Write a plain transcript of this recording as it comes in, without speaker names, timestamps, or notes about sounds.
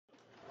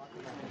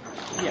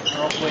Yeah,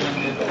 they're all playing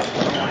in the...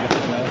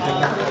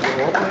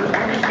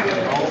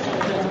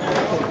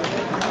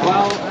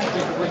 Well,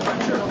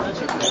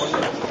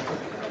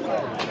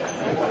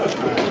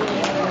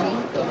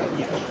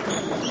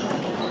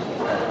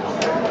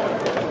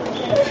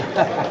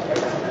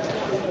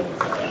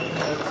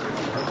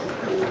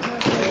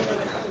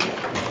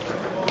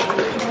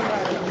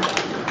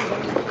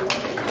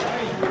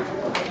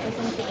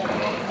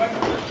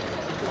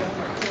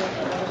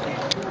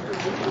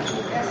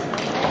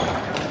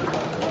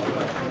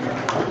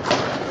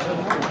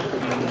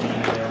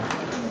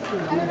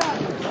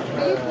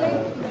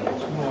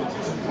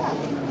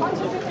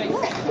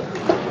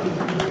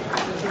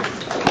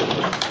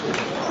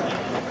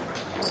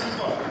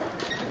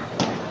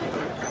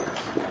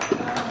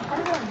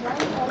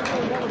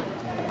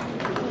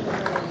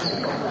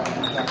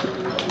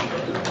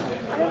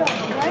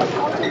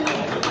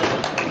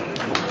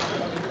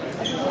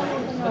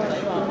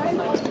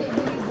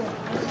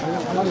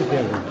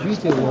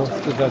 Judy lost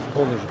to that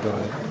Polish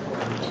guy.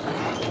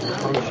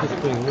 How is she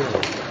playing well?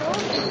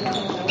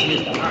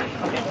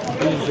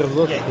 Judy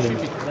lost him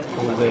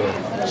over there.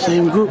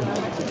 Same group.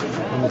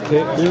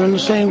 They're in the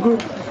same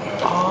group.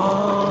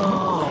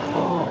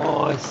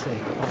 Oh, I see.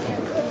 Okay.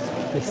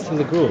 It's still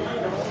the group.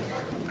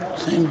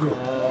 Same group.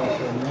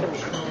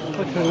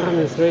 What kind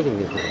of rating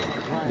is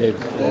it?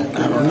 I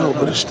don't know,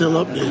 but it's still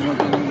up there. I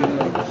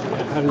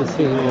haven't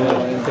seen him in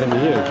like 10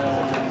 years.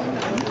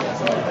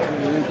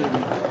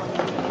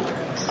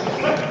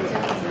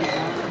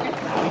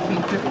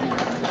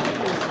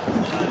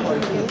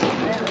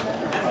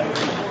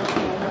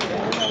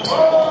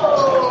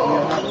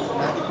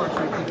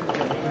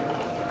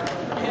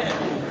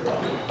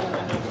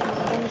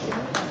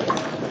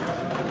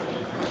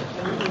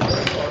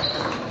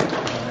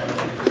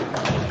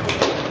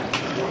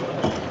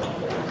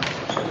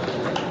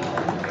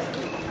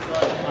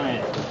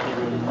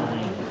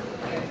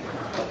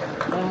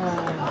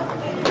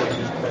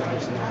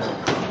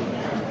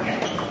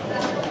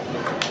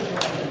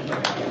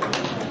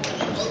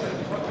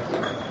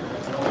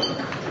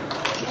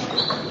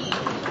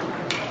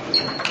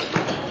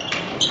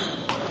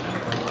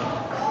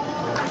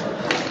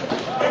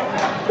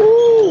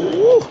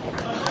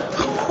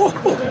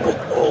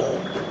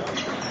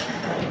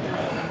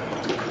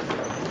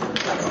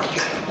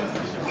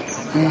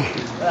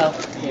 Well,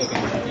 here you go.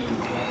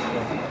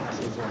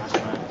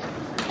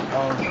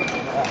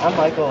 I'm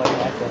Michael. I'm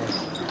Michael.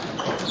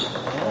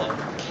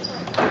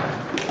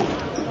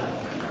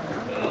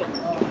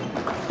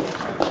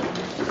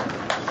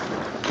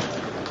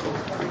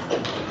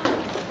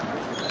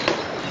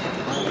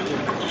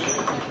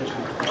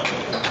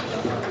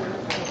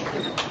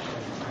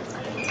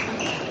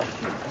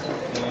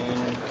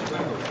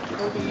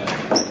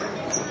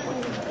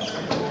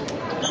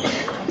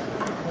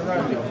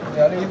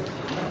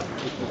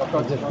 I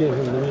just gave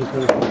him the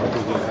military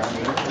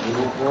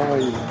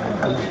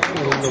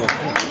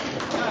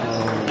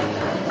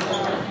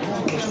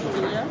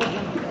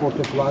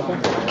Pocket water.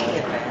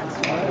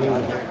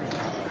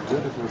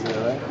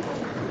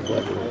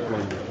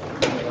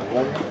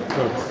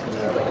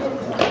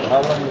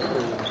 How long is it?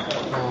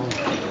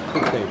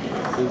 6 days.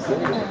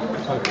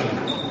 Okay.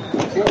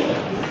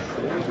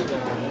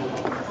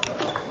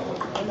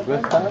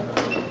 Good time?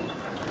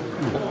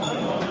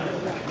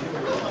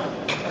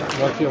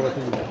 What's your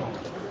opinion?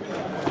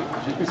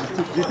 JP is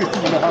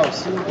still in the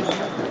house.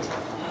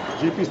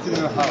 JP is still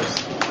in the house.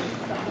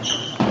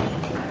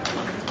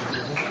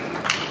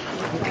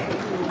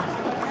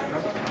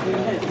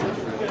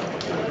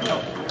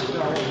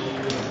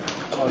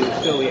 Oh,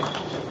 still we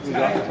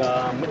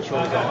got Mitchell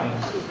on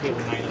table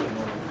 9 at the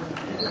moment.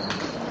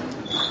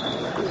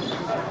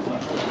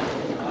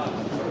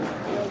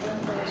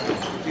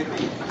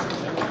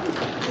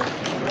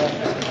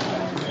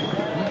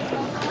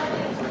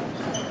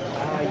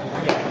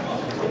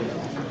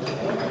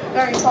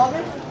 Are you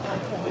solving?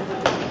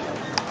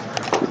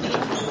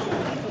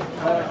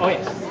 Oh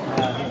yes.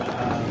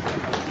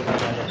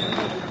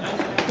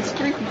 It's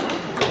 3 people.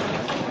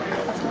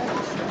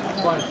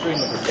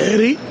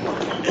 Eddie?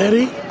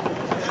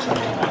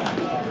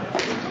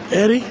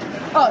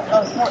 Oh,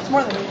 it's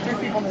more than 3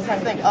 people in the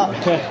same thing. Oh.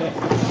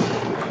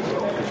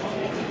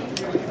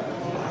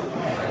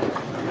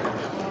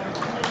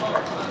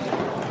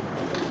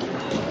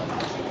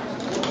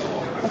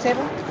 What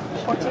table?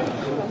 14?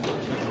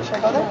 Should I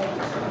go there?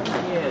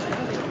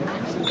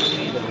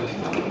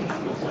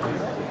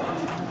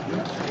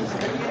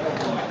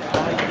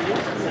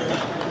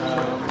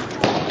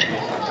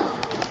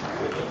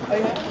 Oh,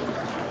 yeah.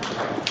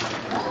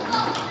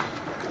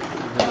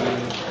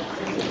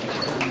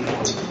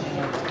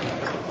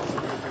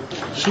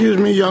 Excuse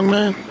me, young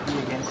man.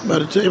 By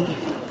the table.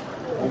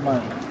 Oh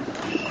man.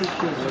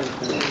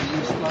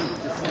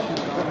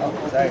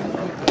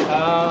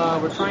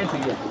 We're trying to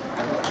get.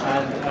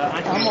 And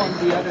I'm on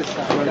the other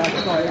side.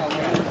 That's why I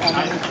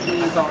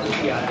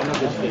know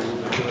this thing.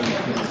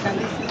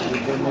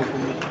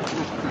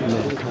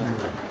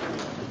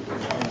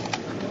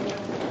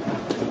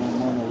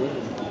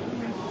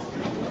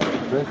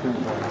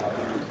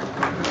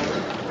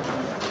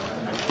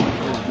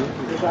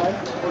 I'm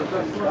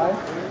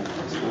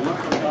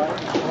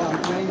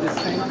playing the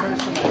same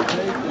person I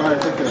played.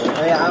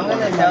 Oh yeah, I'm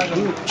gonna tell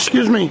you.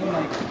 Excuse me.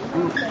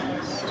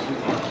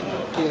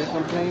 Okay,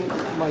 I'm playing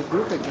my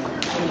group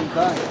again. Same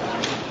guy.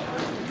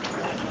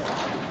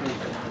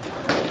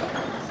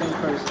 Same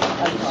person.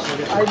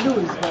 I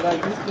lose, but I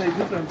just play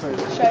different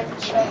person.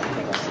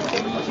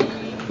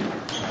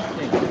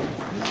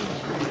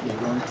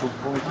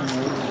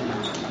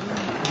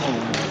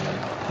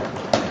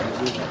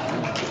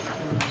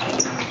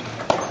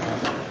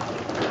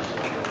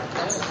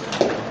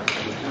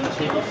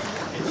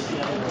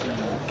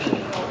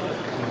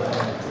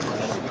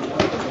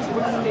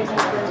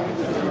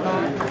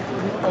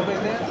 Over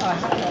there, I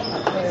have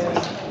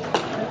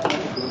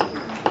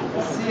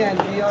C and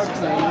D are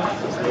playing,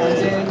 and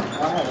then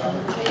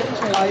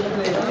I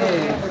play A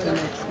the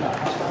next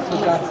match. So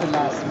that's the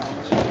last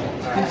match.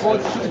 We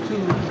both 2-2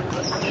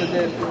 to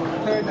the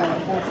third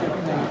and fourth are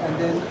playing, and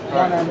then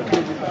 1 and 2.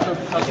 So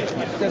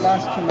the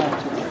last 2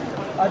 matches.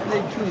 I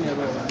played 2 in a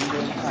row, and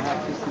then I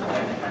have to sit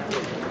down.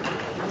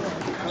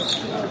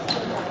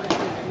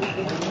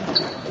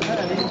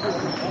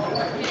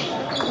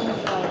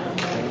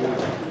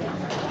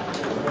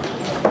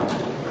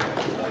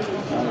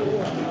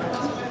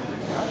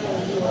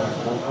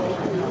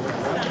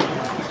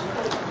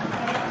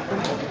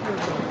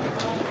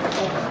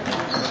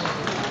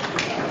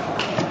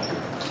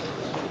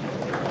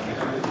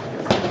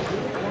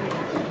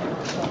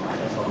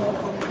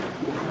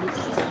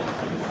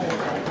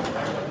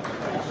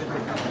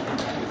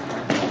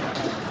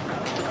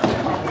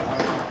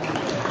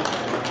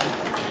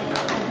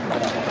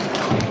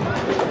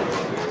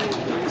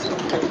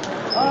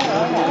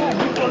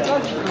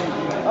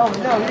 Oh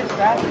no, he's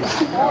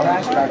practicing.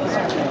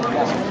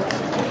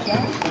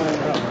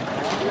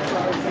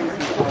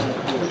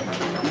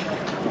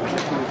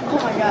 Oh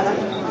my god.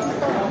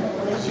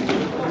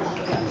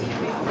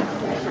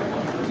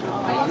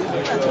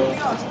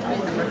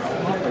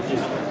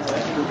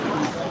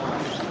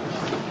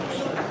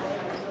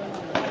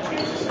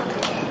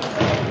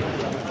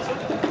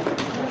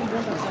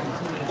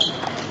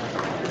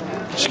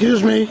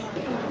 Excuse me.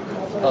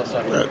 Oh,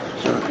 sorry.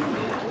 Sorry.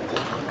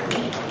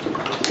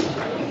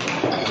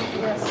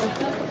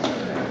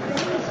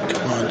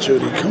 Come on,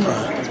 Judy, come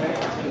on.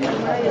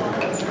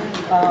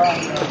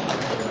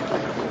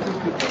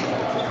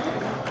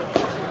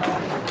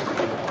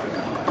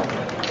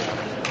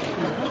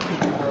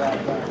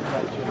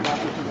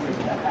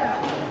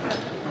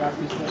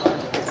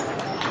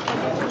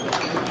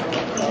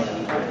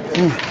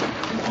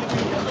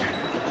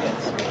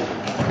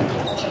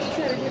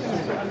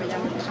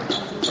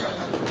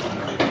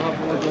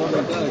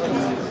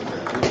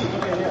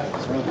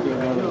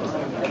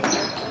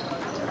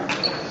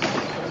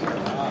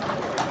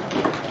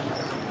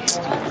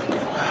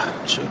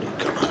 Judy,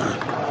 come on.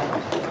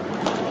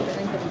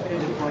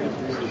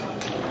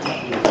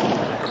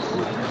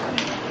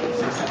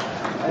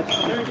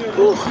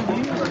 Ooh.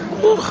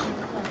 Ooh.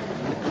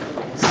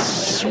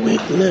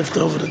 Sweet lift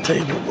over the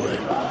table, boy.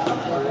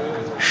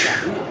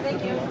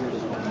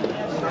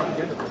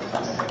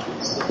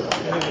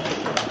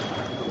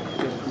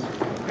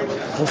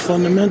 No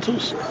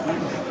fundamentals.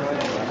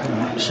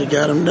 She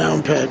got him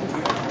down pat.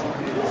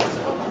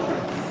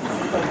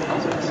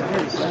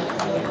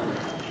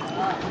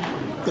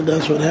 But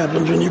that's what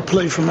happens when you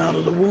play from out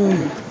of the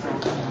womb.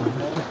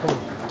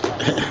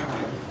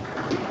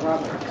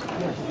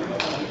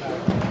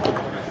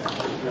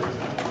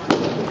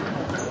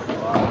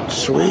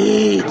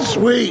 Sweet,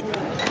 sweet.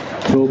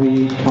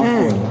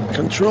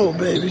 Control,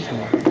 baby.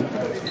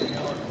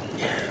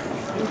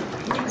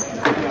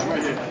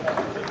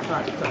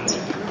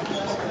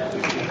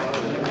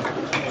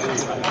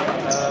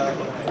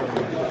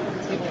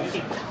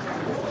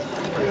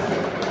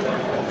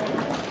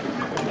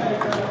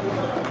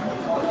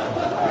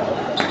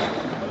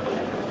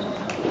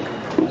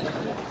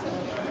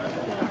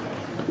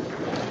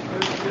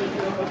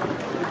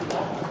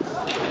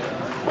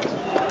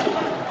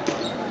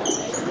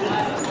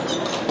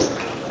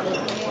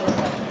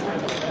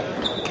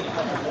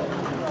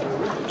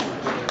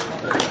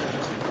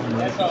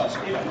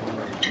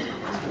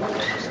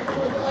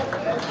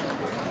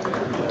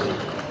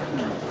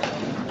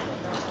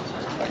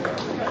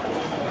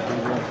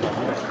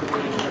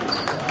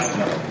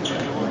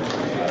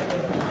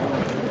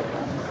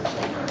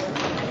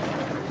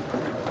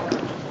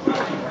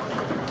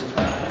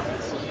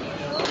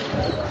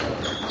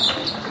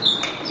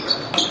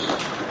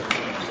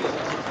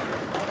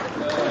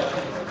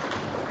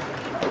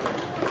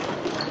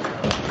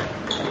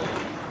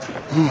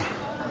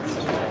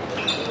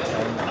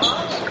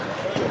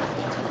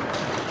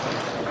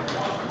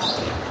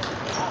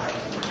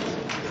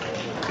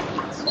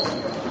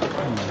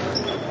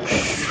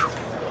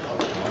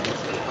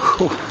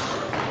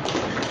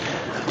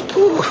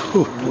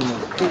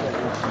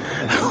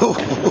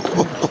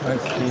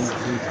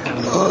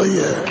 Oh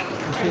yeah.